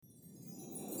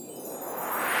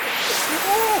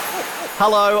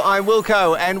Hello, I'm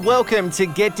Wilco, and welcome to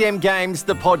Get Dem Games,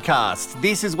 the podcast.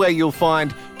 This is where you'll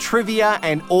find trivia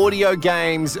and audio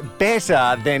games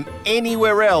better than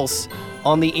anywhere else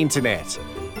on the internet.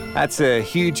 That's a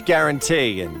huge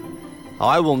guarantee, and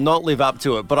I will not live up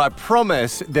to it, but I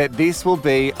promise that this will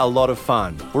be a lot of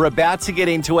fun. We're about to get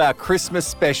into our Christmas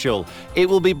special. It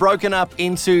will be broken up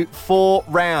into 4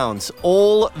 rounds,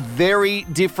 all very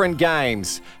different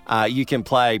games. You can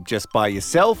play just by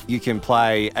yourself. You can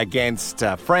play against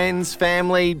friends,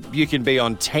 family. You can be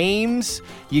on teams.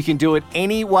 You can do it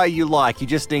any way you like. You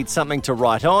just need something to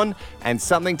write on and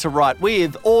something to write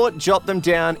with, or jot them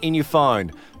down in your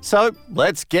phone. So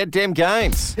let's get dem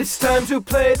games. It's time to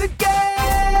play the game.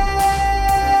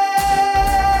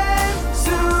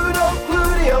 Pseudo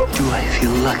Cludio. Do I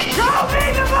feel lucky? Show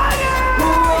me the money. Who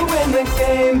will win the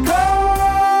game? Go.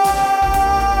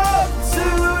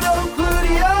 Pseudo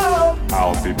Cludio.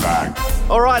 I'll be back.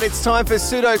 All right, it's time for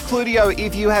Pseudo Cludio.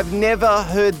 If you have never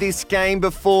heard this game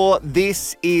before,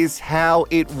 this is how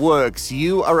it works.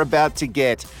 You are about to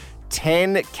get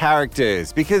 10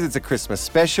 characters. Because it's a Christmas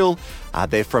special,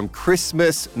 they're from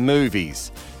Christmas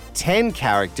movies. 10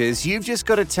 characters. You've just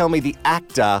got to tell me the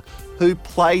actor who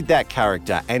played that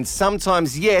character. And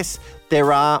sometimes, yes,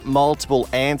 there are multiple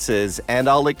answers, and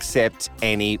I'll accept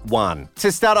any one.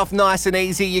 To start off nice and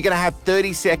easy, you're going to have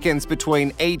 30 seconds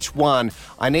between each one.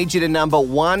 I need you to number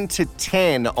 1 to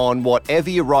 10 on whatever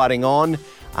you're writing on,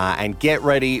 and get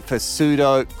ready for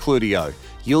Pseudo Cludio.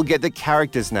 You'll get the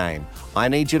character's name. I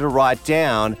need you to write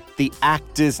down the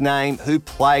actor's name who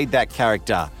played that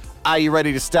character. Are you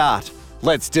ready to start?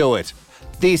 Let's do it.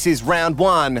 This is round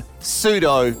 1,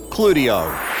 Pseudo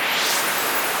Cludio.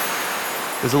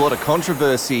 There's a lot of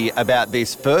controversy about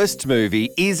this first movie.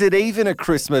 Is it even a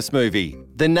Christmas movie?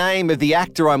 The name of the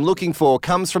actor I'm looking for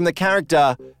comes from the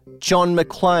character John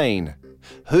McClane.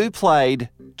 Who played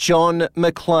John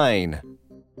McClane?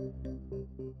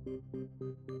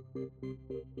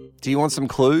 Do you want some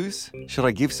clues? Should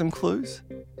I give some clues?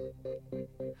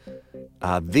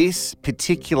 This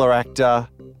particular actor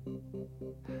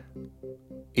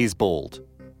is bald.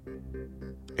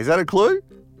 Is that a clue?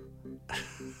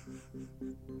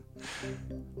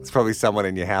 There's probably someone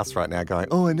in your house right now going,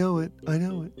 oh, I know it.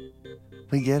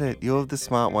 We get it. You're the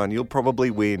smart one. You'll probably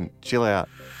win. Chill out.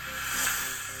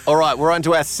 All right, we're on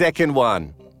to our second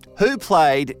one. Who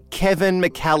played Kevin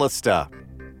McAllister?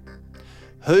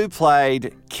 Who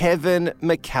played Kevin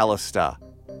McAllister?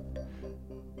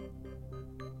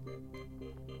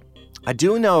 I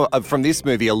do know from this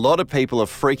movie, a lot of people are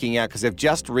freaking out because they've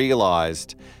just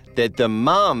realised that the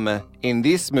mum in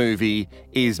this movie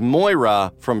is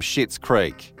Moira from Schitt's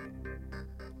Creek.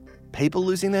 People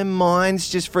losing their minds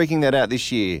just freaking that out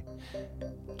this year.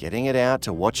 Getting it out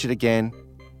to watch it again.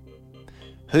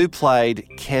 Who played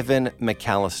Kevin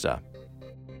McAllister?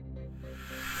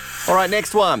 All right,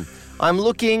 next one. I'm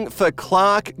looking for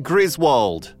Clark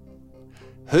Griswold.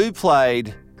 Who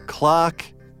played Clark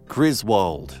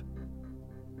Griswold?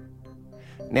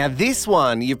 Now, this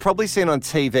one you've probably seen on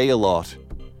TV a lot.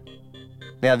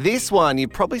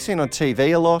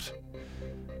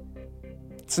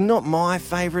 It's not my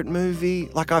favourite movie.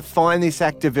 Like, I find this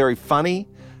actor very funny,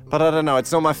 but I don't know,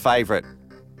 it's not my favourite.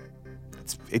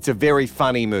 It's a very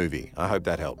funny movie. I hope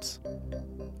that helps.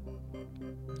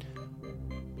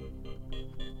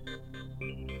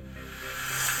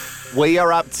 We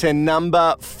are up to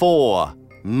number 4,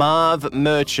 Marv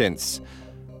Merchants.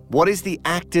 What is the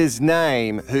actor's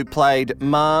name who played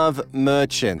Marv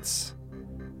Merchants?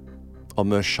 Or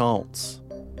Merchants?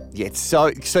 Yeah,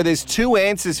 so there's 2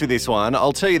 answers for this one,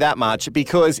 I'll tell you that much,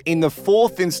 because in the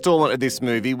 4th installment of this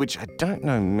movie, which I don't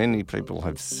know many people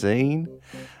have seen,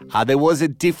 there was a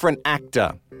different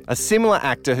actor, a similar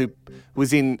actor who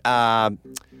was in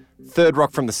Third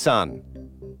Rock from the Sun.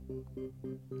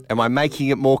 Am I making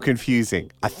it more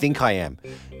confusing? I think I am.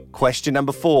 Question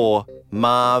number 4,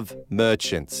 Marv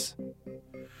Merchants.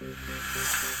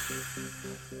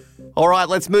 All right,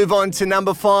 let's move on to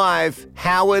number 5,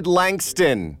 Howard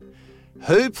Langston.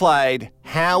 Who played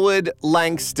Howard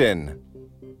Langston?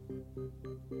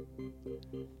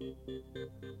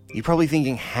 You're probably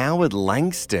thinking, Howard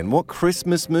Langston? What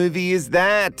Christmas movie is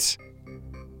that?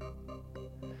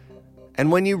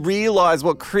 And when you realise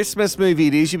what Christmas movie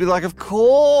it is, you'll be like, of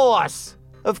course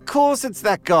it's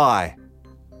that guy.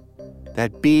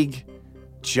 That big,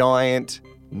 giant,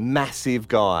 massive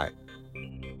guy.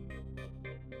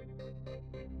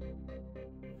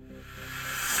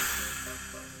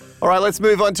 All right, let's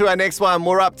move on to our next one.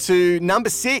 We're up to number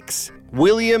 6,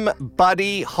 William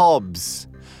Buddy Hobbs.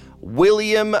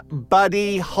 William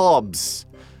Buddy Hobbs.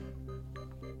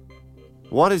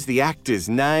 What is the actor's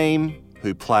name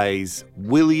who plays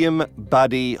William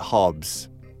Buddy Hobbs.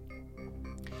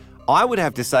 I would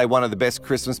have to say one of the best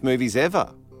Christmas movies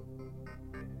ever.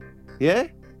 Yeah?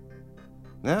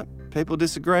 No, people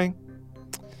disagreeing.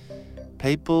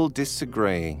 People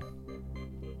disagreeing.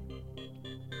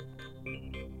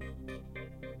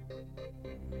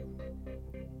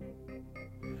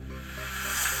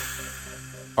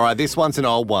 All right, this one's an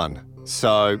old one.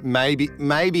 So maybe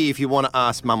if you want to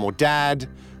ask mum or dad,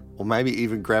 or maybe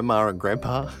even grandma and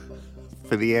grandpa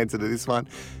for the answer to this one.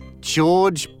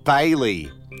 George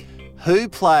Bailey. Who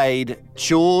played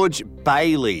George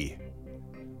Bailey?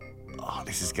 Oh,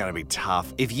 this is going to be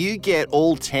tough. If you get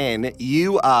all 10,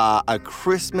 you are a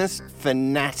Christmas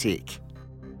fanatic.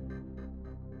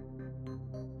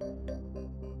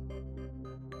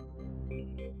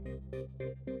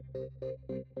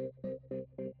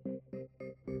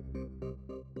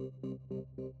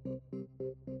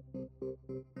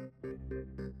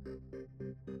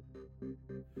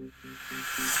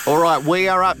 All right, we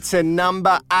are up to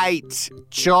number 8,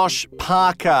 Josh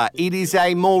Parker. It is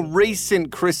a more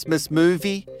recent Christmas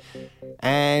movie,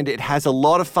 and it has a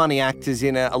lot of funny actors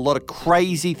in it. A lot of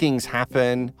crazy things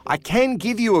happen. I can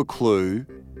give you a clue.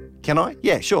 Can I?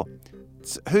 Yeah, sure.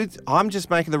 I'm just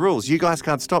making the rules. You guys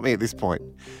can't stop me at this point.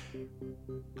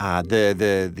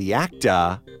 The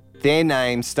actor, their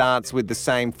name starts with the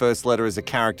same first letter as a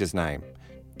character's name.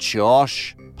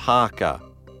 Josh Parker.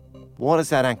 What is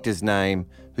that actor's name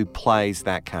who plays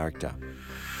that character?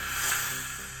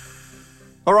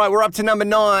 All right, we're up to number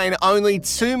 9. Only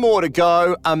 2 more to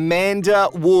go. Amanda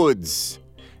Woods.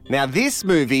 Now, this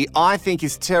movie I think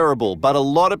is terrible, but a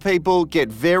lot of people get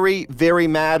very, very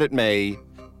mad at me.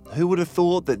 Who would have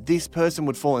thought that this person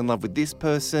would fall in love with this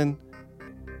person?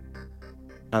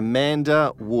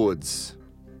 Amanda Woods.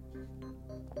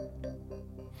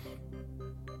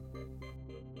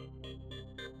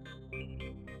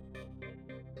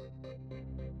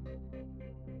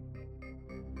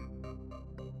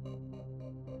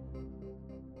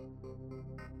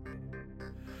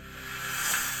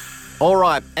 All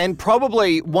right, and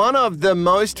probably one of the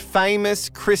most famous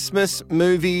Christmas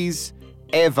movies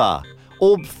ever.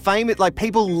 Or famous, like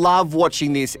people love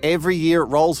watching this. Every year it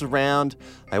rolls around.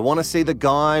 They want to see the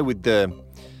guy with the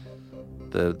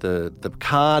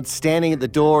card standing at the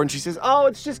door, and she says, "Oh,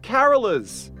 it's just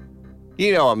carolers."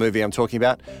 You know what movie I'm talking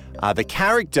about. The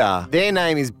character, their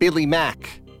name is Billy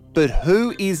Mack. But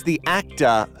who is the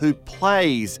actor who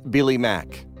plays Billy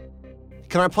Mack?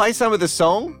 Can I play some of the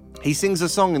song? He sings a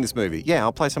song in this movie. Yeah,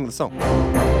 I'll play some of the song. You know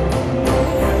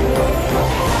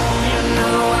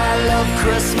I love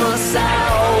Christmas, I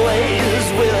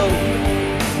always will.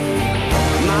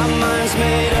 My mind's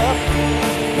made up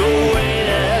the way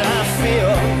that I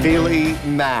feel. Billy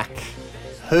Mack.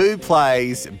 Who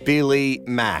plays Billy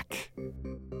Mack?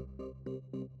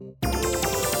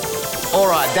 All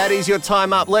right, that is your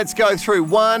time up. Let's go through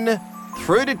 1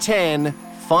 through to 10.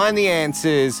 Find the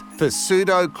answers for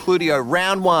Pseudo Cludio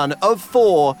round 1 of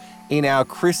 4 in our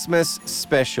Christmas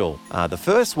special. The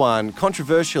first one,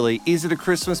 controversially, is it a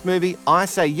Christmas movie? I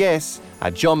say yes.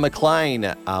 John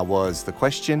McClane was the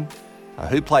question.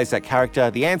 Who plays that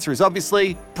character? The answer is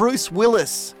obviously Bruce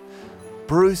Willis.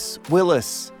 Bruce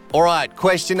Willis. All right,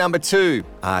 question number 2.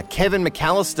 Kevin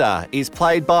McAllister is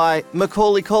played by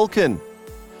Macaulay Culkin.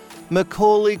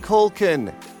 Macaulay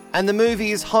Culkin. And the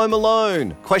movie is Home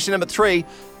Alone. Question number 3.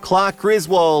 Clark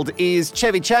Griswold is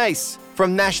Chevy Chase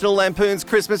from National Lampoon's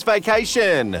Christmas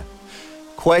Vacation.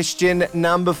 Question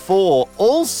number 4.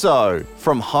 Also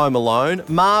from Home Alone,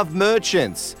 Marv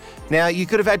Merchants. Now, you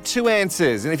could have had 2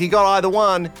 answers, and if you got either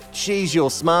one, geez,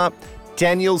 you're smart.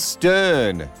 Daniel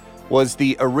Stern was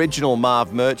the original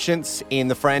Marv Merchants in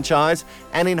the franchise.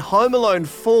 And in Home Alone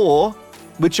 4,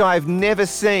 which I've never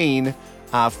seen,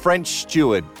 French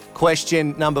Stewart.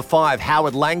 Question number 5.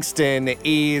 Howard Langston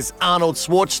is Arnold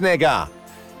Schwarzenegger.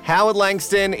 Howard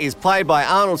Langston is played by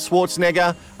Arnold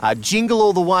Schwarzenegger. Jingle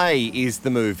All the Way is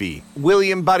the movie.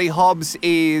 William Buddy Hobbs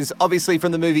is obviously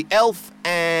from the movie Elf,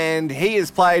 and he is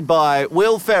played by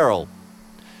Will Ferrell.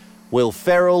 Will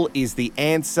Ferrell is the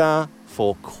answer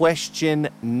for question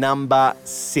number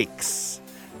 6.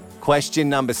 Question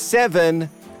number 7.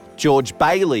 George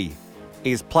Bailey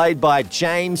is played by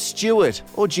James Stewart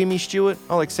or Jimmy Stewart.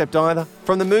 I'll accept either.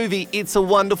 From the movie It's a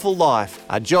Wonderful Life.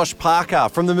 Josh Parker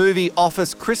from the movie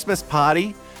Office Christmas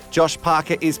Party. Josh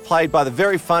Parker is played by the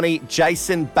very funny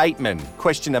Jason Bateman.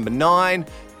 Question number 9.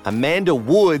 Amanda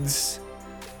Woods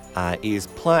is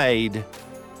played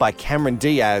by Cameron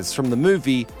Diaz from the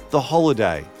movie The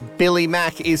Holiday. Billy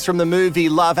Mack is from the movie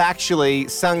Love Actually,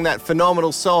 sung that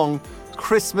phenomenal song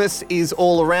Christmas is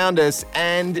All Around Us,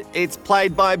 and it's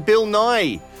played by Bill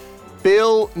Nighy.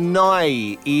 Bill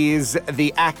Nighy is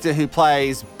the actor who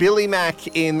plays Billy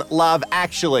Mack in Love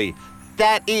Actually.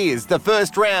 That is the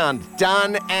first round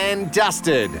done and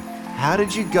dusted. How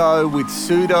did you go with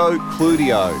Pseudo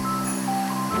Cludio?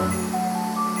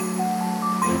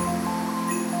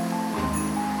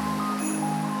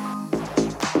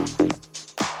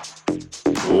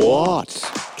 What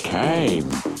came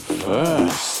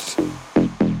first?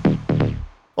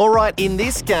 All right, in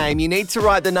this game, you need to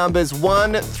write the numbers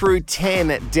 1 through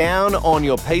 10 down on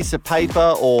your piece of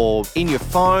paper or in your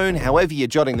phone, however you're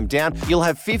jotting them down. You'll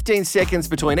have 15 seconds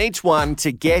between each one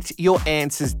to get your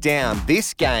answers down.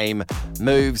 This game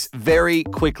moves very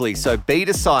quickly, so be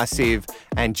decisive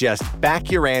and just back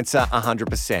your answer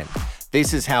 100%.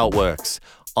 This is how it works.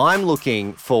 I'm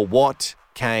looking for what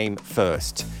came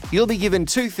first. You'll be given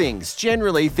two things,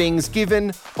 generally things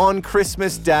given on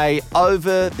Christmas Day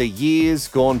over the years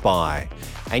gone by.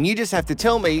 And you just have to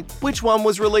tell me which one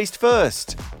was released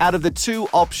first. Out of the two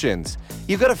options,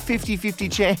 you've got a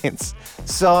 50-50 chance.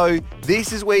 So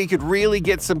this is where you could really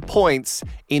get some points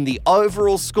in the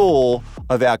overall score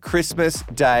of our Christmas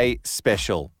Day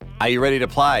special. Are you ready to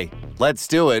play? Let's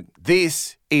do it.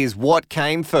 This is what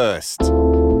came first.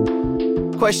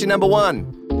 Question number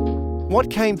 1. What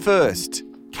came first?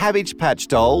 Cabbage Patch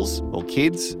Dolls, or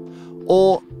kids,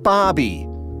 or Barbie?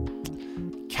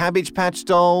 Cabbage Patch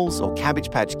Dolls, or Cabbage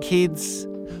Patch Kids,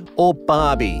 or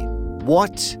Barbie?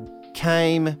 What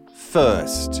came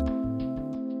first?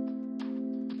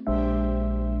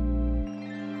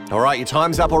 All right, your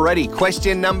time's up already.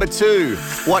 Question number 2.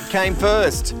 What came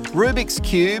first? Rubik's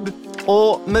Cube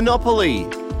or Monopoly?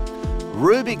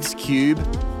 Rubik's Cube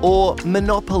or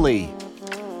Monopoly?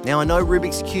 Now, I know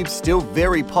Rubik's Cube's still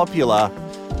very popular,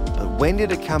 but when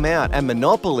did it come out? And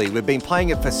Monopoly, we've been playing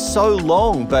it for so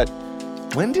long, but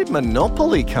when did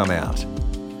Monopoly come out?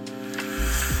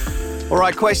 All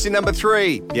right, question number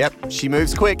 3. Yep, she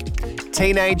moves quick.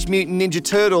 Teenage Mutant Ninja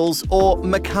Turtles or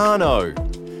Meccano?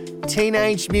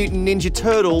 Teenage Mutant Ninja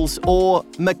Turtles or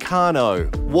Meccano?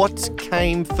 What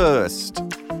came first?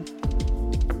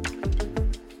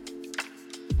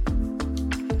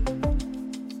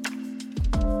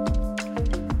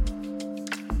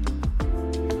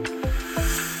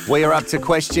 We are up to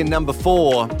question number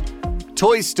 4.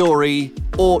 Toy Story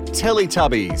or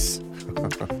Teletubbies?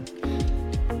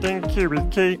 Thank you,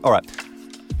 Ricky. All right.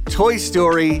 Toy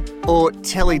Story or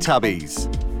Teletubbies?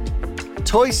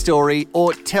 Toy Story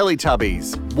or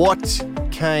Teletubbies? What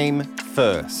came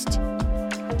first?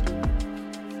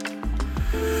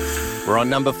 We're on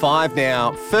number 5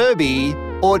 now. Furby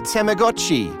or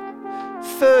Tamagotchi?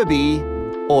 Furby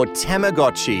or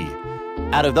Tamagotchi?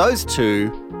 Out of those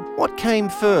two, what came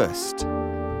first?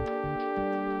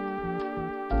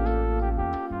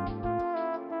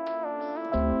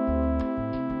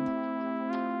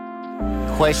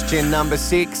 Question number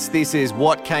 6. This is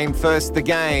What Came First, the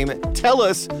game. Tell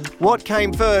us what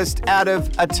came first out of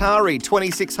Atari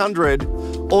 2600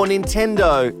 or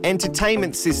Nintendo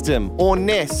Entertainment System or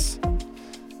NES.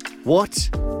 What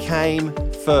came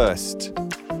first?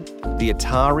 The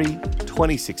Atari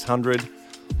 2600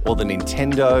 or the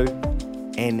Nintendo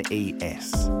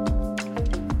NES?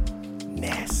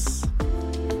 NES.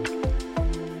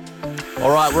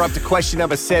 All right, we're up to question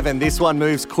number 7. This one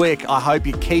moves quick. I hope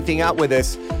you're keeping up with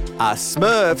us.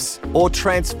 Smurfs or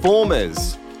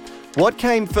Transformers? What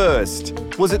came first?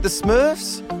 Was it the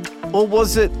Smurfs or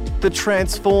was it the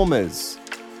Transformers?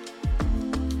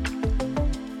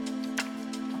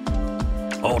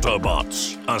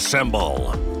 Autobots,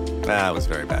 assemble. That was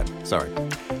very bad. Sorry.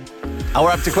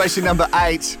 We're up to question number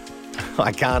 8.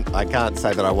 I can't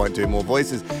say that I won't do more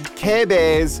voices. Care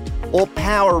Bears or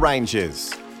Power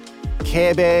Rangers?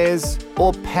 Care Bears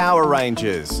or Power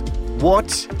Rangers?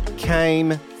 What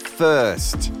came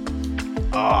first?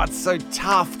 Oh, it's so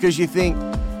tough because you think,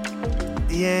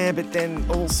 yeah, but then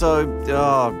also,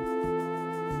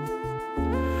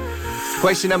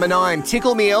 Question number 9,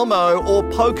 Tickle Me Elmo or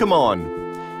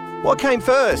Pokemon? What came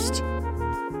first?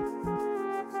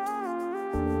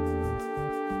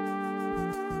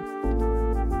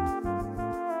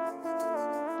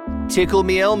 Tickle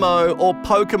Me Elmo or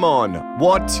Pokemon?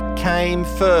 What came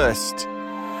first?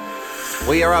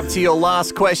 We are up to your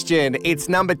last question. It's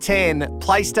number 10,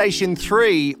 PlayStation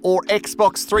 3 or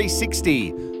Xbox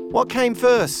 360? What came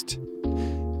first?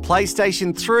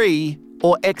 PlayStation 3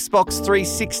 or Xbox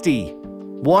 360?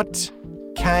 What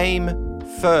came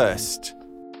first?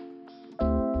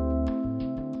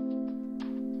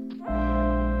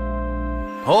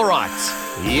 All right,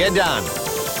 you're done.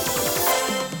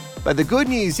 But the good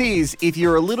news is, if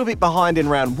you're a little bit behind in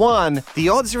round 1, the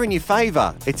odds are in your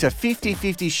favour. It's a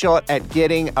 50-50 shot at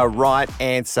getting a right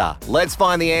answer. Let's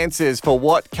find the answers for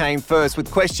what came first with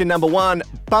question number 1.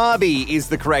 Barbie is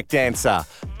the correct answer.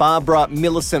 Barbara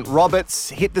Millicent Roberts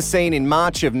hit the scene in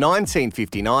March of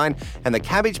 1959, and the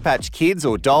Cabbage Patch Kids,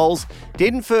 or Dolls,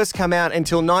 didn't first come out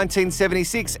until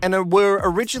 1976 and were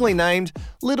originally named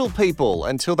Little People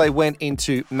until they went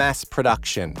into mass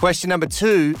production. Question number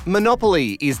 2,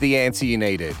 Monopoly is the answer you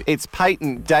needed. Its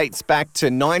patent dates back to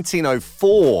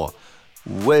 1904.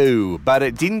 Whoa, but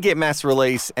it didn't get mass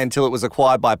release until it was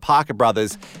acquired by Parker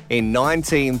Brothers in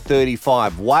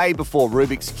 1935, way before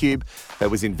Rubik's Cube that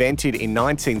was invented in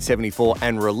 1974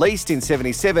 and released in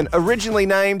 77, originally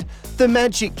named the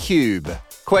Magic Cube.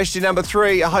 Question number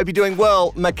 3, I hope you're doing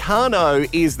well. Meccano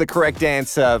is the correct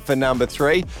answer for number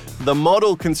 3. The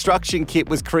model construction kit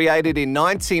was created in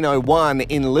 1901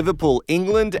 in Liverpool,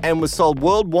 England, and was sold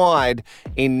worldwide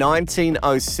in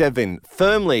 1907,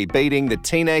 firmly beating the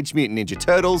Teenage Mutant Ninja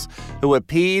Turtles, who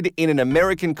appeared in an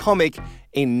American comic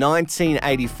in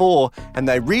 1984, and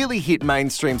they really hit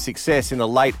mainstream success in the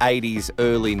late 80s,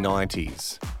 early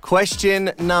 90s.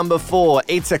 Question number 4.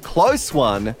 It's a close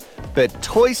one, but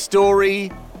Toy Story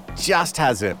just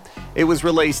has it. It was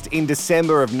released in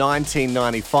December of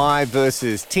 1995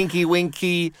 versus Tinky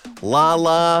Winky,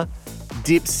 Lala,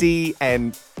 Dipsy,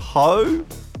 and Po.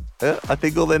 I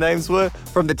think all their names were.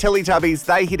 From the Teletubbies,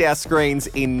 they hit our screens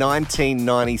in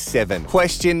 1997.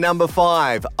 Question number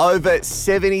 5. Over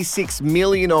 76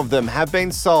 million of them have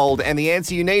been sold, and the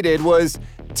answer you needed was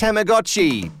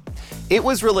Tamagotchi. It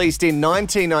was released in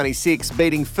 1996,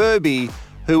 beating Furby,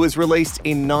 who was released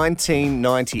in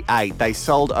 1998. They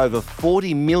sold over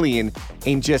 40 million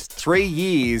in just 3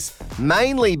 years,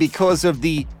 mainly because of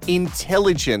the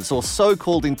intelligence, or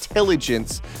so-called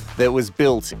intelligence, that was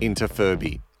built into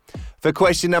Furby. For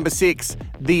question number 6,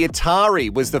 the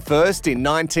Atari was the first in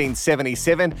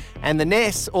 1977, and the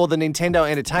NES, or the Nintendo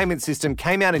Entertainment System,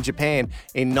 came out in Japan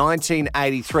in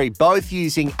 1983, both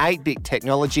using 8-bit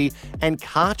technology and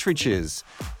cartridges.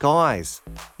 Guys,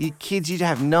 you kids, you'd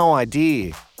have no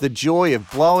idea the joy of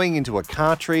blowing into a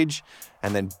cartridge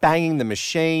and then banging the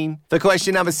machine. For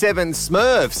question number 7,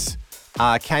 Smurfs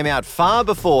came out far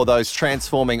before those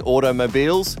transforming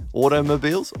automobiles.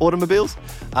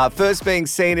 First being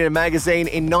seen in a magazine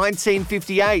in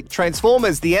 1958.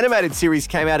 Transformers, the animated series,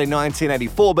 came out in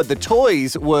 1984, but the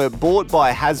toys were bought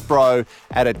by Hasbro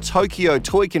at a Tokyo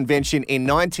Toy Convention in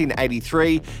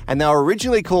 1983, and they were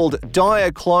originally called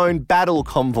Diaclone Battle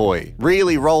Convoy.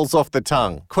 Really rolls off the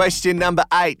tongue. Question number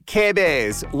 8, Care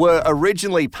Bears were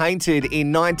originally painted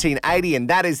in 1980, and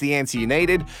that is the answer you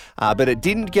needed, but it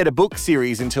didn't get a book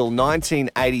series until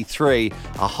 1983,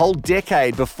 a whole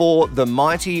decade before the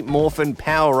Mighty Morphin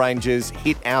Power Rangers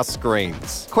hit our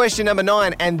screens. Question number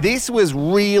 9, and this was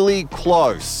really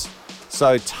close.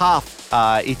 So tough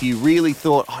if you really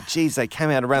thought, oh geez, they came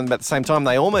out around about the same time.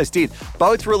 They almost did.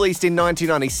 Both released in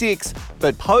 1996,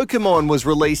 but Pokemon was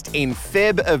released in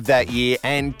Feb of that year,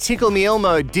 and Tickle Me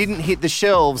Elmo didn't hit the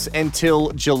shelves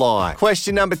until July.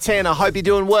 Question number 10, I hope you're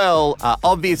doing well.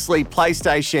 Obviously,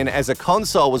 PlayStation as a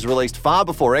console was released far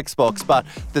before Xbox, but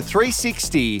the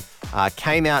 360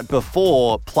 came out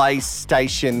before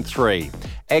PlayStation 3.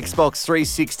 Xbox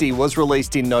 360 was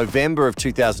released in November of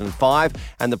 2005,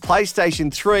 and the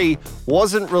PlayStation 3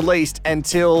 wasn't released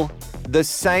until the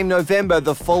same November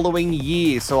the following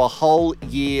year, so a whole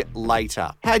year later.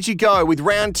 How'd you go with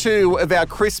round 2 of our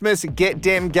Christmas Get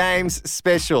Dem Games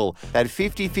special? That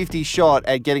 50-50 shot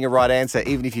at getting a right answer,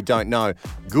 even if you don't know.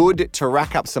 Good to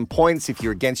rack up some points if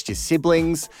you're against your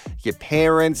siblings, your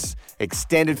parents,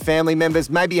 extended family members.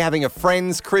 Maybe you're having a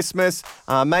friend's Christmas,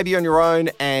 maybe you're on your own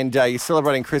and you're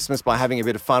celebrating Christmas by having a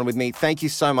bit of fun with me. Thank you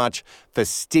so much for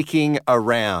sticking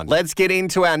around. Let's get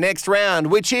into our next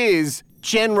round, which is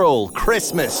General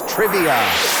Christmas Trivia.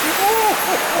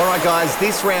 All right, guys,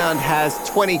 this round has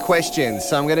 20 questions,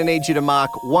 so I'm going to need you to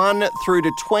mark 1 through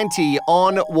to 20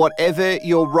 on whatever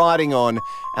you're writing on,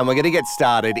 and we're going to get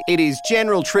started. It is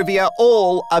General Trivia,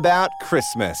 all about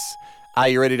Christmas. Are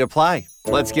you ready to play?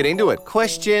 Let's get into it.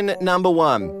 Question number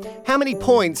 1. How many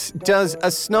points does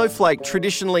a snowflake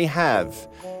traditionally have?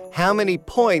 How many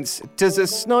points does a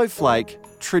snowflake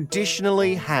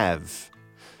traditionally have?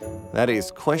 That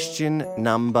is question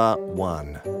number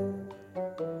 1.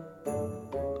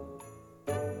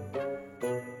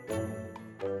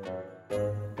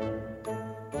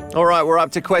 All right, we're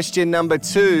up to question number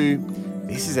 2.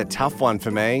 This is a tough one for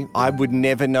me. I would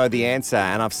never know the answer,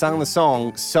 and I've sung the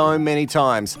song so many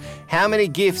times. How many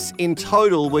gifts in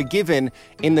total were given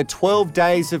in the 12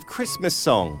 Days of Christmas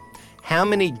song? How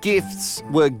many gifts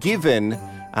were given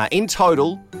in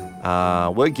total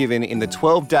were given in the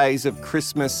 12 Days of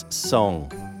Christmas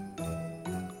song?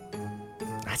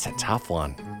 That's a tough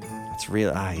one. That's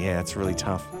really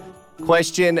tough.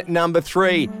 Question number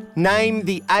 3. Name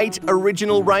the 8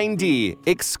 original reindeer,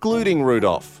 excluding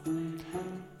Rudolph.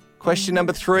 Question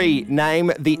number 3.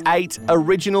 Name the 8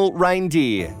 original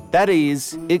reindeer. That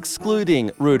is,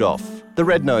 excluding Rudolph, the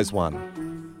red-nosed one.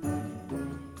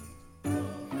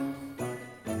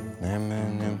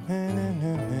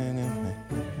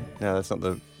 No, that's not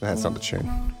the tune.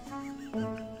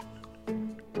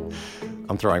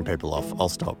 I'm throwing people off. I'll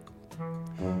stop.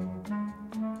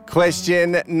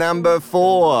 Question number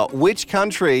 4. Which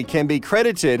country can be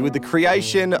credited with the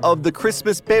creation of the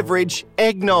Christmas beverage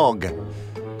eggnog?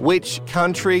 Which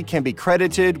country can be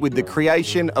credited with the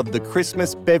creation of the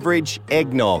Christmas beverage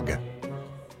eggnog?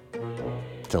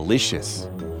 Delicious.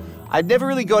 I'd never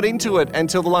really got into it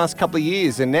until the last couple of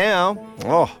years, and now,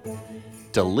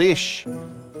 delish.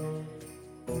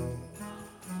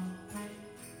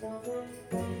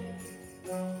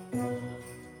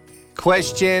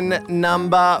 Question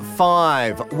number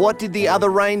 5. What did the other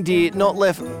reindeer not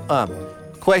let...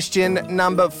 Question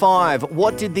number 5.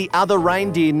 What did the other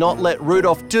reindeer not let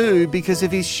Rudolph do because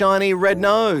of his shiny red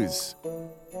nose?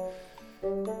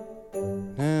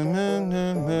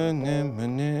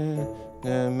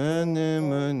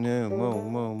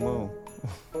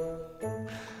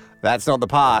 That's not the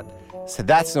part, so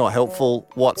that's not helpful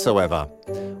whatsoever.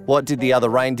 What did the other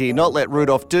reindeer not let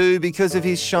Rudolph do because of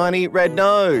his shiny red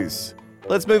nose?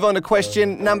 Let's move on to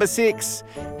question number 6.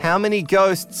 How many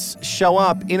ghosts show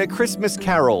up in A Christmas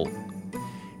Carol?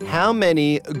 How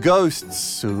many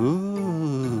ghosts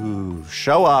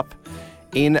show up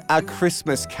in A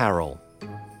Christmas Carol?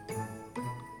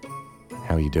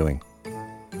 How are you doing?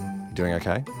 You doing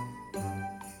okay?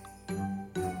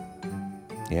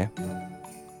 Yeah?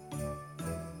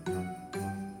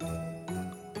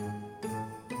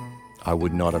 I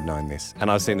would not have known this. And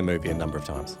I've seen the movie a number of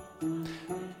times.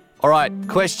 All right,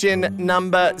 question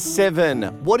number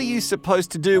 7. What are you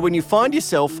supposed to do when you find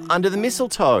yourself under the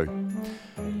mistletoe?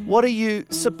 What are you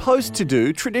supposed to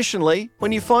do traditionally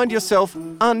when you find yourself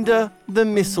under the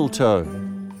mistletoe?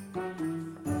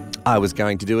 I was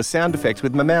going to do a sound effect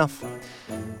with my mouth,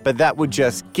 but that would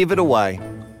just give it away.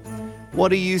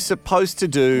 What are you supposed to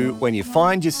do when you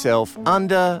find yourself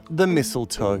under the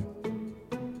mistletoe?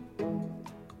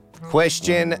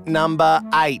 Question number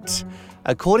 8.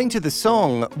 According to the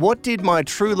song, what did my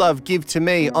true love give to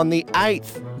me on the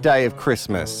 8th day of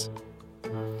Christmas?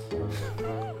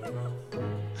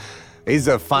 This is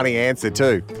a funny answer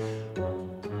too.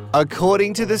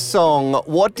 According to the song,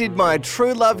 what did my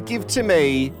true love give to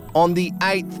me on the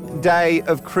 8th day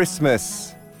of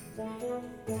Christmas?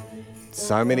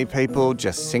 So many people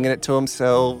just singing it to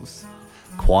themselves,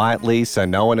 quietly so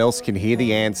no one else can hear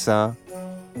the answer.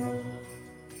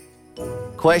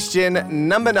 Question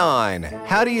number 9.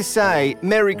 How do you say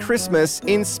Merry Christmas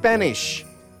in Spanish?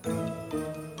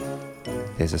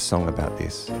 There's a song about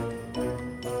this.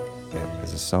 Yeah,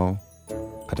 there's a song.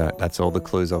 That's all the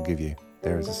clues I'll give you.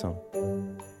 There is a song.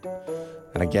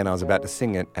 And again, I was about to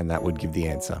sing it, and that would give the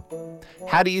answer.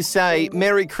 How do you say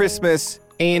Merry Christmas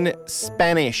in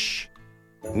Spanish?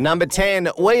 Number 10.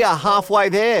 We are halfway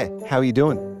there. How are you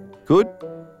doing? Good?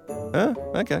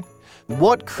 Okay.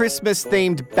 What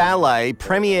Christmas-themed ballet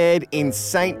premiered in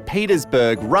St.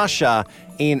 Petersburg, Russia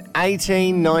in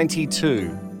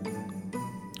 1892?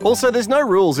 Also, there's no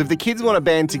rules. If the kids want to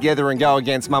band together and go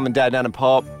against mum and dad, nan and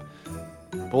pop,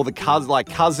 or the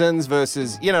cousins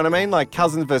versus, you know what I mean? Like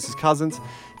cousins versus cousins.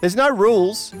 There's no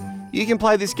rules. You can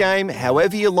play this game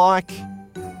however you like,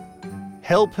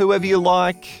 help whoever you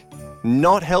like,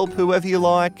 not help whoever you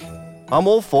like. I'm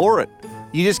all for it.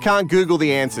 You just can't Google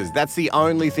the answers. That's the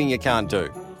only thing you can't do.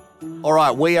 All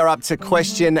right, we are up to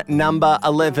question number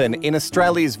 11. In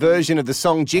Australia's version of the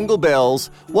song Jingle Bells,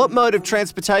 what mode of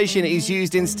transportation is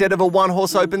used instead of a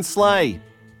one-horse open sleigh?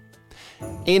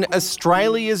 In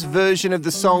Australia's version of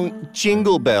the song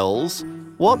Jingle Bells,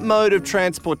 what mode of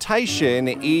transportation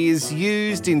is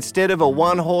used instead of a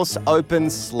one-horse open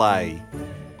sleigh?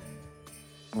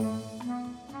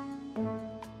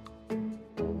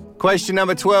 Question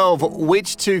number 12.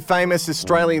 Which 2 famous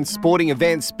Australian sporting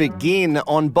events begin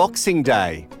on Boxing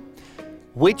Day?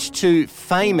 Which 2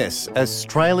 famous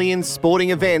Australian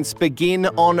sporting events begin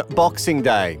on Boxing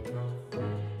Day?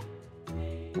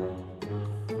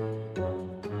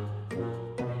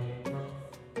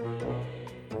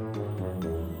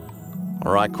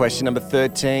 All right, question number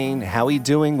 13. How are you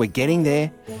doing? We're getting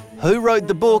there. Who wrote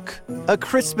the book A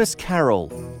Christmas Carol?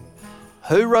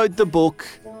 Who wrote the book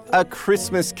A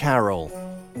Christmas Carol?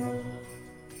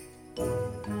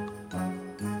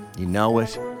 You know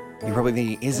it. You're probably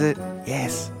thinking, is it?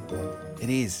 Yes,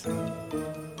 it is.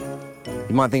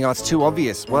 You might think, oh, it's too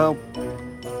obvious. Well,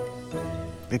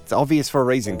 it's obvious for a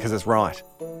reason because it's right.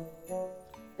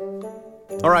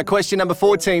 All right, question number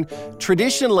 14.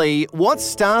 Traditionally, what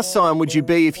star sign would you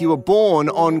be if you were born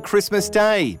on Christmas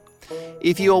Day?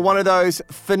 If you are one of those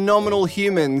phenomenal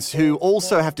humans who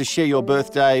also have to share your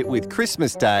birthday with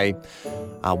Christmas Day,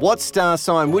 what star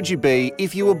sign would you be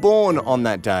if you were born on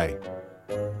that day?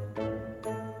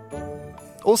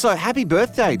 Also, happy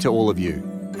birthday to all of you.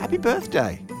 Happy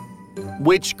birthday.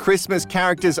 Which Christmas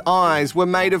character's eyes were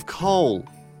made of coal?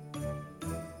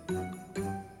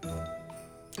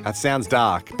 That sounds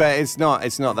dark, but it's not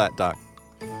that dark.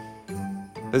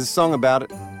 There's a song about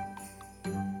it.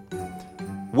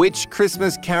 Which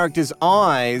Christmas character's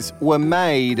eyes were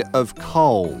made of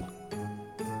coal?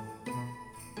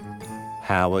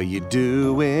 How are you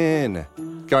doing?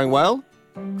 Going well?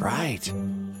 Great.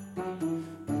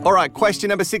 All right, question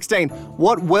number 16.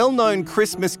 What well-known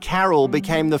Christmas carol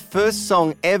became the first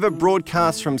song ever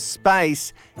broadcast from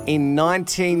space in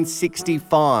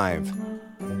 1965?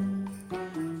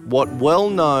 What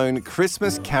well-known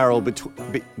Christmas carol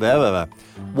became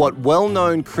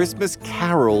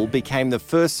the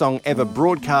first song ever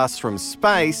broadcast from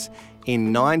space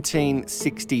in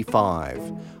 1965?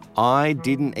 I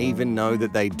didn't even know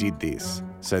that they did this.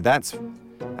 So that's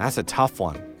a tough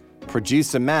one.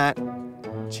 Producer Matt,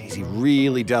 geez, he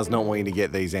really does not want you to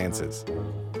get these answers.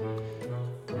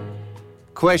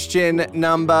 Question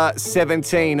number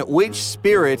 17. Which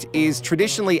spirit is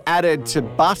traditionally added to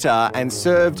butter and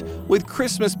served with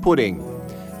Christmas pudding?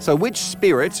 So which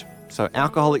spirit,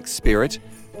 alcoholic spirit,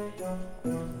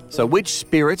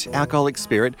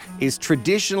 is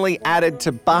traditionally added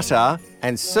to butter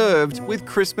and served with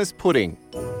Christmas pudding?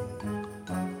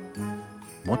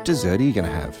 What dessert are you going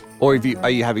to have? Or are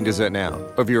you having dessert now?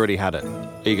 Or have you already had it?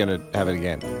 Are you going to have it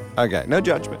again? Okay, no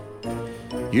judgment.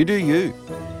 You do you.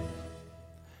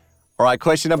 All right,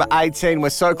 question number 18. We're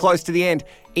so close to the end.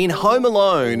 In Home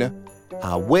Alone,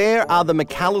 where are the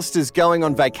McAllisters going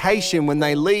on vacation when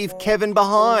they leave Kevin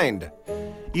behind?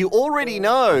 You already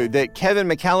know that Kevin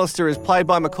McAllister is played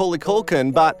by Macaulay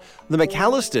Culkin, but the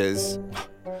McAllisters,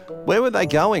 where were they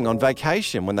going on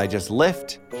vacation when they just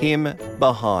left him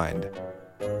behind?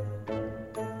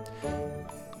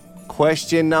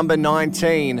 Question number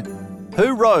 19.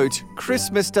 Who wrote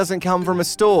Christmas doesn't come from a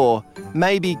store?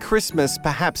 Maybe Christmas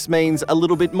perhaps means a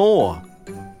little bit more.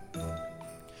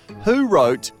 Who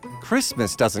wrote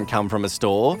Christmas doesn't come from a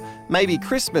store? Maybe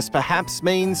Christmas perhaps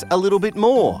means a little bit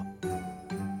more.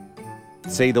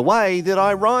 See the way that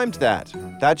I rhymed that.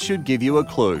 That should give you a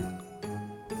clue.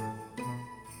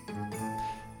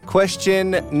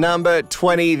 Question number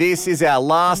 20. This is our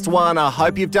last one. I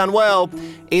hope you've done well.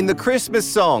 In the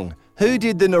Christmas song, who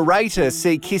did the narrator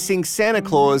see kissing Santa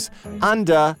Claus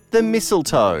under the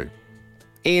mistletoe?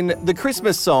 In the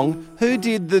Christmas song, who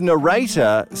did the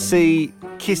narrator see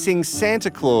kissing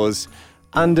Santa Claus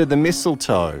under the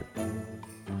mistletoe?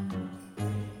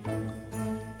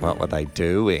 What were they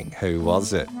doing? Who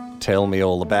was it? Tell me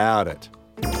all about it.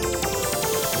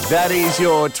 That is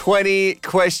your 20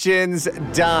 questions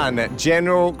done.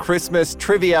 General Christmas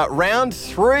Trivia Round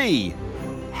 3.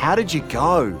 How did you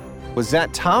go? Was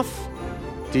that tough?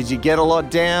 Did you get a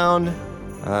lot down?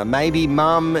 Maybe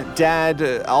mum, dad,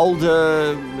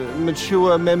 older,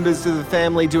 mature members of the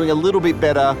family doing a little bit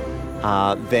better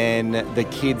than the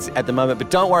kids at the moment. But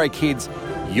don't worry, kids.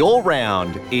 Your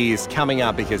round is coming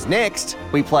up because next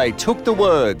we play Took the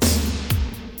Words.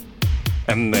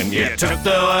 And then you took the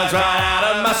words right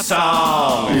out of my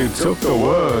song. You took the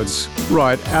words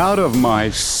right out of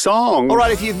my song. All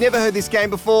right, if you've never heard this game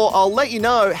before, I'll let you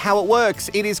know how it works.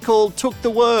 It is called Took the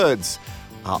Words.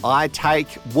 I take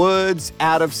words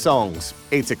out of songs.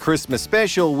 It's a Christmas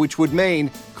special, which would mean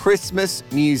Christmas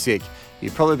music.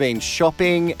 You've probably been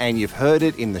shopping and you've heard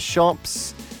it in the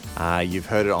shops. You've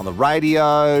heard it on the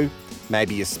radio.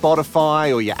 Maybe your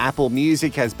Spotify or your Apple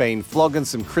Music has been flogging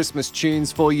some Christmas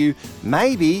tunes for you.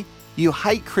 Maybe you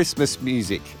hate Christmas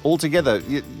music altogether.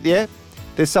 Yeah?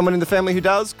 There's someone in the family who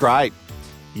does? Great.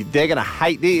 They're going to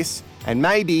hate this, and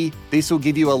maybe this will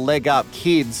give you a leg up.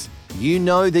 Kids, you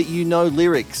know that you know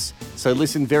lyrics, so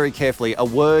listen very carefully. A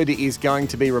word is going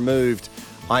to be removed.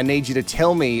 I need you to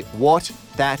tell me what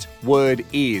that word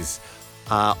is.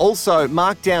 Also,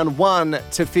 mark down 1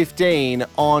 to 15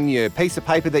 on your piece of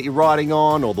paper that you're writing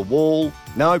on or the wall.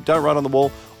 No, don't write on the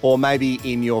wall. Or maybe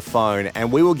in your phone. And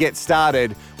we will get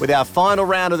started with our final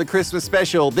round of the Christmas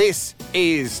special. This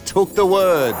is Took the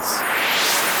Words.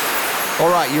 All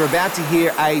right, you're about to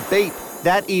hear a beep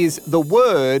That is the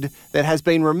word that has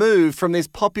been removed from this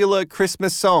popular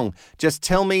Christmas song. Just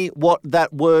tell me what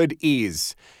that word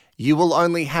is. You will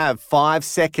only have 5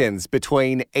 seconds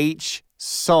between each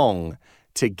song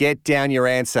to get down your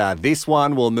answer. This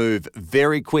one will move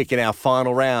very quick in our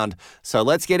final round. So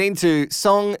let's get into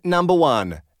song number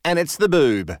 1, and it's The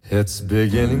Boob. It's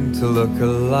beginning to look a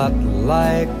lot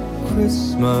like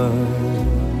Christmas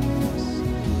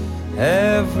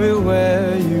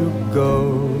everywhere you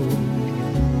go.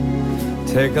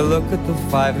 Take a look at the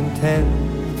 5 and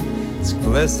 10. It's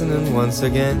glistening once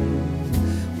again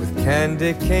with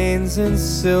candy canes and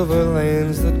silver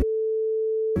lanes that...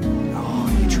 Oh,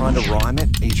 are you trying to rhyme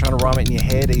it? Are you trying to rhyme it in your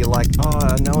head? Are you like, oh,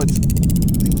 I know it's...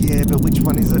 Yeah, but which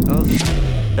one is it? Oh.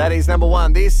 That is number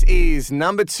 1. This is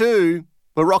number 2.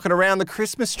 We're rocking around the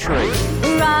Christmas tree.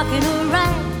 Rocking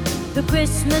around the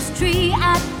Christmas tree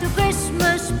at the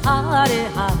Christmas party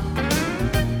hop.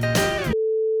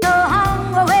 So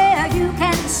hung where you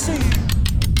can see.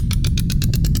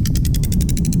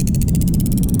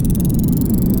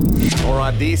 All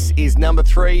right, this is number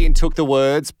 3 in Took the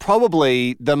Words,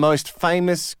 probably the most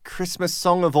famous Christmas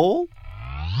song of all.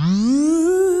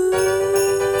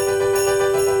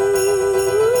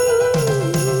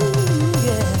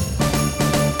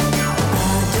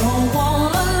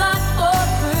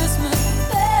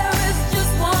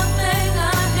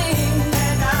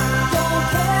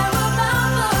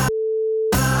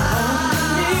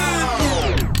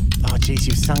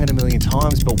 You've sung it a million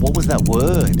times, but what was that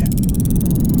word?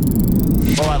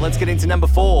 All right, let's get into number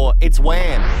 4. It's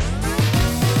Wham.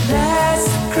 Last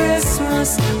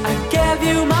Christmas I gave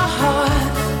you my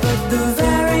heart, but the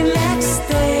very next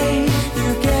day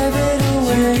you gave it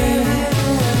away.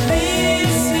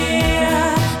 This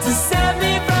year to save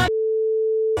me from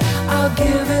I'll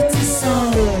give it to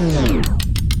someone.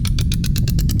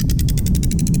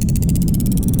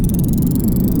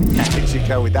 How did you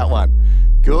go with that one?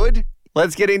 Good.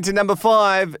 Let's get into number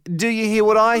 5. Do you hear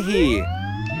what I hear?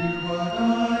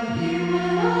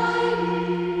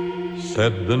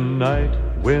 Said the night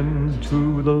wind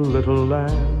to the little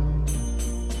lamb,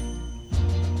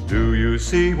 do you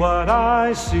see what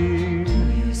I see? Do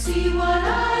you see what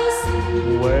I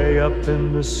see? Way up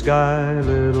in the sky,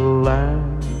 little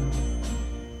lamb.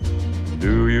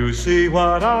 Do you see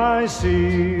what I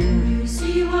see? Do you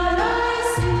see what I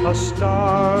see? A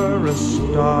star,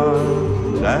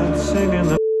 dancing in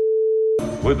the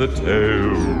with a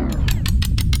tail.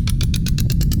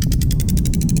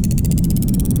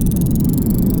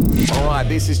 All right,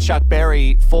 this is Chuck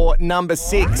Berry for number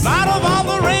 6. Out of all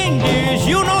the reindeers,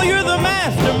 you know you're the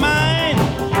mastermind.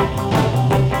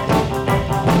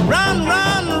 Run,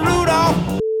 run,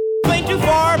 Rudolph, ain't too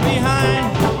far behind.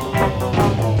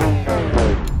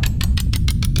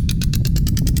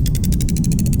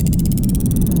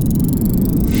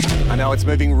 I know it's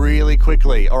moving really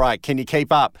quickly. All right, can you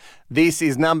keep up? This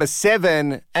is number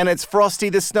 7, and it's Frosty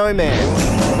the Snowman.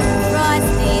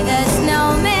 Frosty the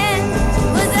Snowman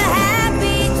was a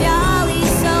happy, jolly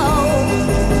soul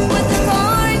with a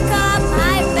corn cob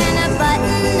pipe and a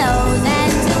button nose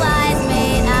and 2 eyes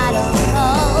made out of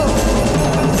coal.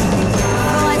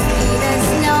 Frosty the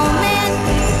Snowman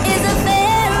is a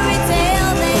fairy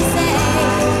tale, they say.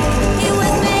 He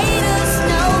was made of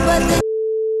snow, but the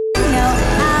know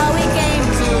how he came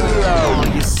to.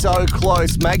 Oh, you're so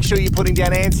close. Make sure you're putting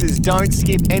down answers. Don't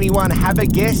skip anyone. Have a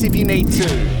guess if you need to.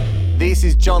 This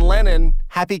is John Lennon.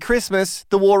 Happy Christmas.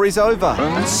 The war is over.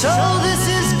 So this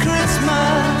is Christmas.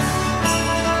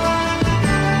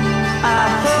 I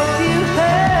hope you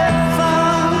had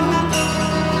fun.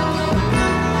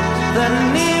 The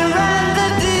near and the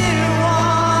dear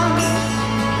one.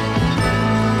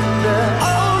 The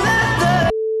old and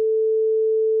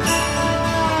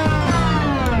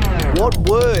the... What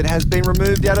word has been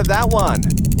removed out of that one?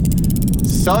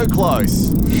 So close.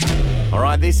 All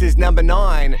right, this is number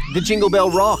 9, the Jingle Bell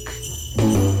Rock.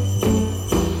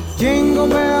 Jingle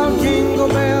bell, jingle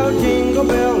bell, jingle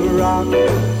bell rock.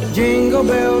 Jingle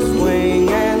bells swing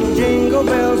and jingle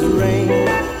bells ring.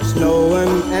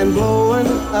 Snowing and blowing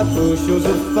up bushels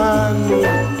of fun.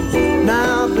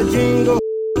 Now the jingle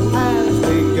has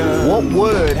begun. What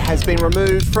word has been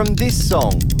removed from this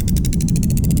song?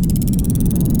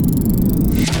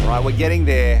 All right, we're getting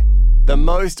there. The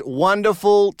most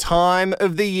wonderful time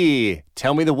of the year.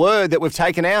 Tell me the word that we've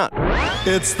taken out.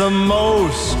 It's the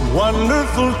most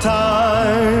wonderful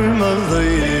time of the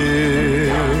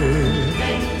year,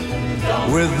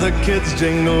 with the kids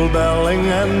jingle belling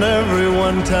and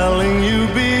everyone telling you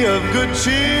be of good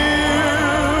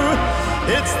cheer.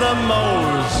 It's the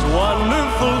most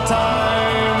wonderful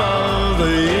time of the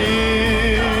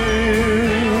year.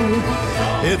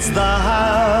 It's the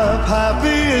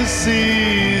happiest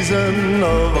season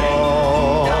of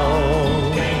all.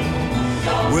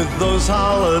 With those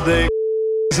holidays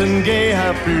and gay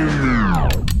happy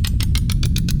moods.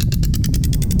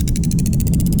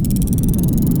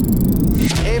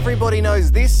 Everybody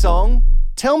knows this song.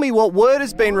 Tell me what word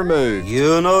has been removed.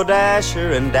 You know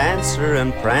Dasher and Dancer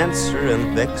and Prancer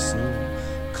and Vixen,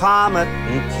 Comet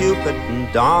and Cupid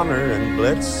and Donner and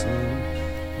Blitzen.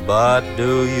 But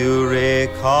do you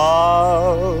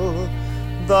recall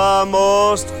the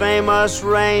most famous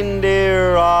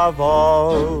reindeer of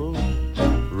all?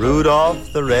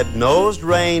 Rudolph the red-nosed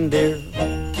reindeer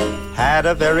had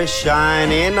a very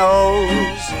shiny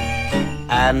nose,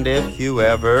 and if you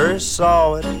ever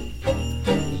saw it,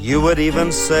 you would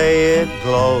even say it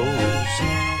glows.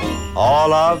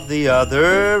 All of the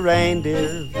other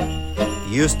reindeer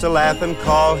used to laugh and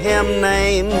call him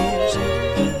names.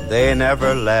 They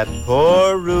never let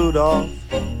poor Rudolph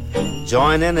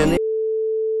join in any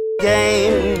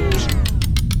games.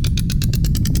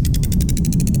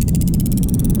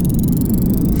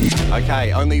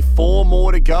 Okay, only 4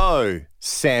 more to go.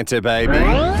 Santa baby.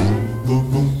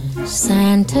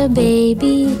 Santa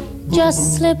baby,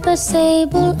 just slip a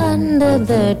sable under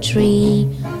the tree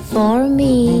for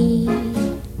me.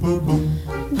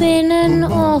 Been an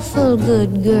awful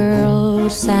good girl,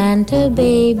 Santa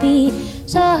baby,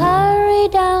 so hurry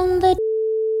down the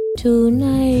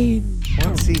tonight.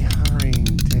 What's he hurrying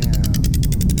down?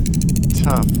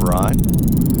 Tough, right?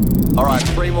 All right,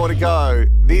 3 more to go.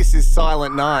 This is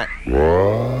Silent Night.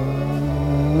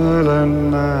 What a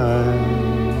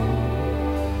night,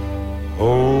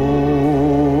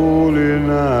 holy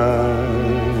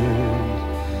night,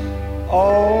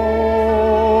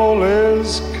 all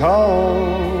is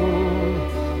calm,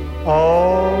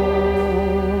 all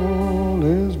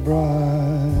is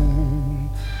bright,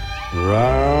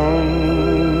 round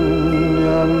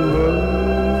yon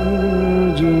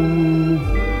virgin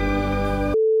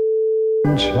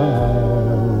child.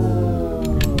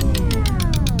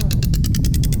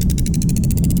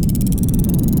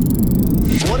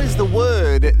 The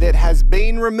word that has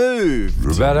been removed.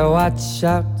 You better watch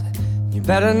out, you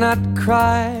better not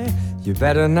cry, you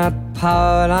better not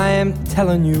pout, I am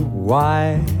telling you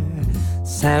why.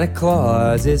 Santa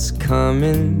Claus is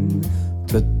coming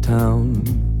to town.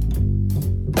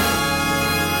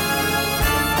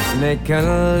 He's making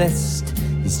a list,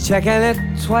 he's checking it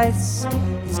twice.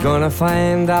 He's gonna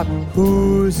find out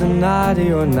who's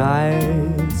naughty or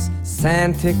nice.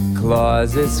 Santa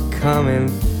Claus is coming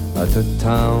to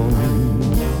town.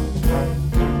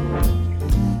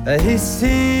 He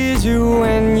sees you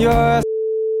when you're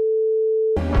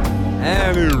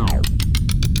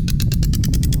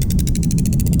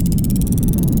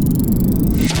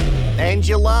and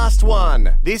your last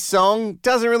one. This song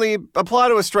doesn't really apply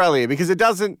to Australia because it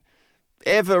doesn't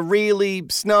ever really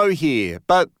snow here,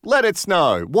 but let it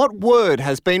snow. What word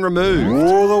has been removed?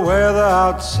 Oh, the weather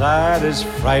outside is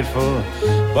frightful,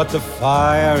 but the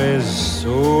fire is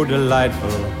so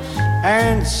delightful.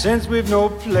 And since we've no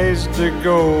place to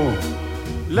go,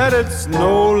 let it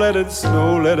snow, let it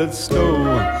snow, let it snow.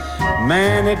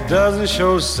 Man, it doesn't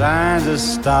show signs of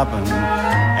stopping.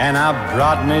 And I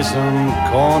brought me some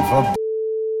corn for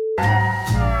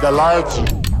delight.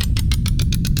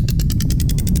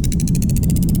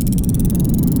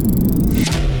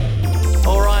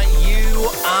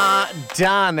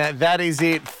 Done. That is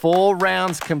it. 4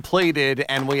 rounds completed,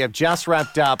 and we have just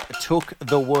wrapped up Took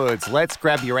the Words. Let's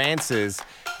grab your answers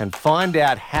and find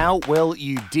out how well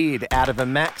you did out of a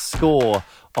max score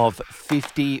of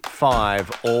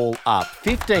 55 all up.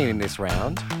 15 in this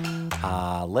round.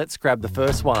 Let's grab the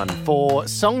first one. For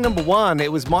song number 1,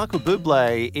 it was Michael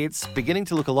Bublé. It's beginning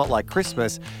to look a lot like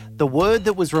Christmas. The word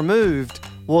that was removed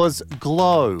was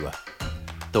glow.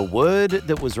 The word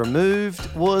that was removed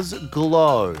was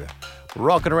glow.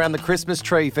 Rocking around the Christmas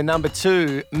tree for number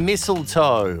 2,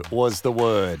 mistletoe was the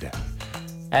word.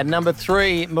 At number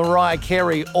 3, Mariah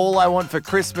Carey, All I Want for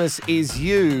Christmas Is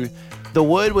You. The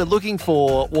word we're looking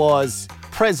for was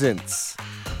presents.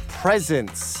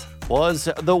 Presents was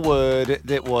the word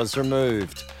that was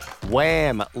removed.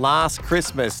 Wham! Last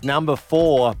Christmas, number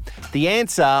 4. The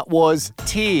answer was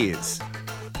tears.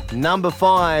 Number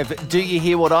 5, Do You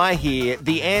Hear What I Hear?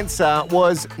 The answer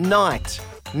was night.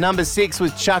 Number 6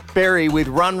 was Chuck Berry with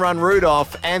Run Run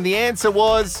Rudolph, and the answer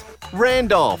was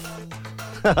Randolph.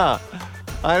 I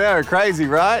know, crazy,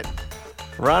 right?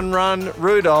 Run Run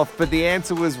Rudolph, but the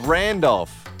answer was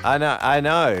Randolph. I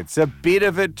know. It's a bit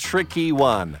of a tricky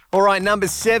one. All right, number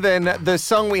 7, the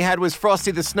song we had was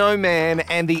Frosty the Snowman,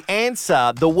 and the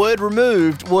answer, the word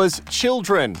removed, was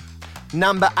children.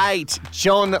 Number 8,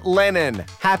 John Lennon.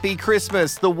 Happy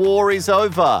Christmas, the war is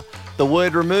over. The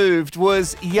word removed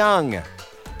was young.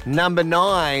 Number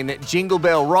 9, Jingle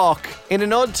Bell Rock. In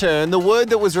an odd turn, the word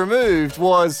that was removed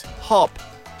was hop.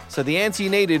 So the answer you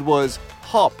needed was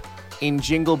hop in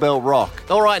Jingle Bell Rock.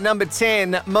 All right, number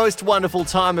 10, most wonderful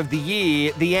time of the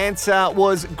year. The answer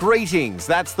was greetings.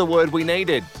 That's the word we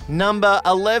needed. Number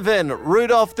 11,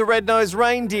 Rudolph the Red-Nosed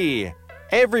Reindeer.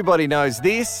 Everybody knows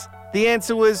this. The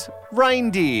answer was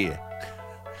reindeer.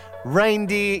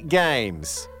 Reindeer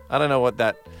games. I don't know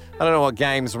what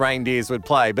games reindeers would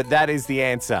play, but that is the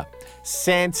answer.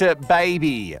 Santa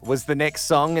Baby was the next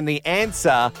song, and the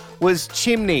answer was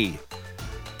chimney.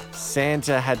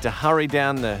 Santa had to hurry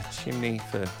down the chimney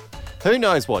for who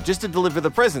knows what, just to deliver the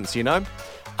presents, you know.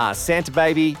 Santa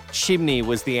Baby, chimney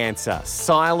was the answer.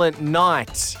 Silent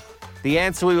Night. The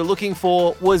answer we were looking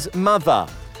for was mother.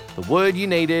 The word you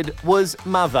needed was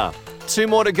mother. 2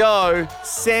 more to go.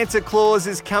 Santa Claus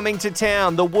is coming to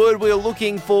town. The word we're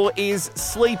looking for is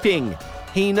sleeping.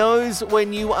 He knows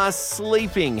when you are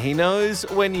sleeping. He knows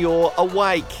when you're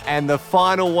awake. And the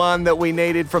final one that we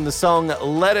needed from the song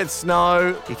Let It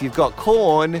Snow, if you've got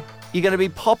corn, you're going to be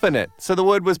popping it. So the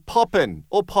word was poppin'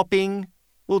 or popping.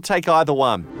 We'll take either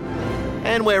one.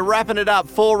 And we're wrapping it up.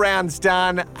 4 rounds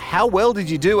done. How well did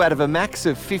you do out of a max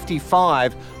of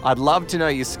 55? I'd love to know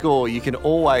your score. You can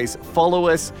always follow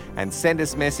us and send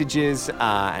us messages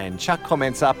and chuck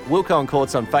comments up. Wilco and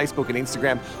Courts on Facebook and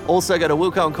Instagram. Also go to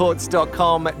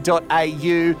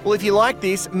wilcoandcourts.com.au. Well, if you like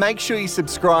this, make sure you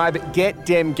subscribe. Get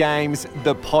Dem Games,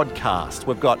 the podcast.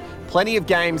 We've got plenty of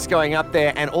games going up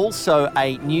there and also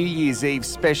a New Year's Eve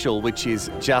special, which is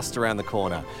just around the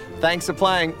corner. Thanks for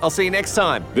playing. I'll see you next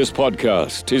time. This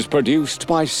podcast is produced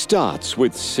by Starts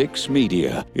With 6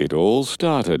 Media. It all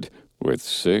started with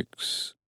 6.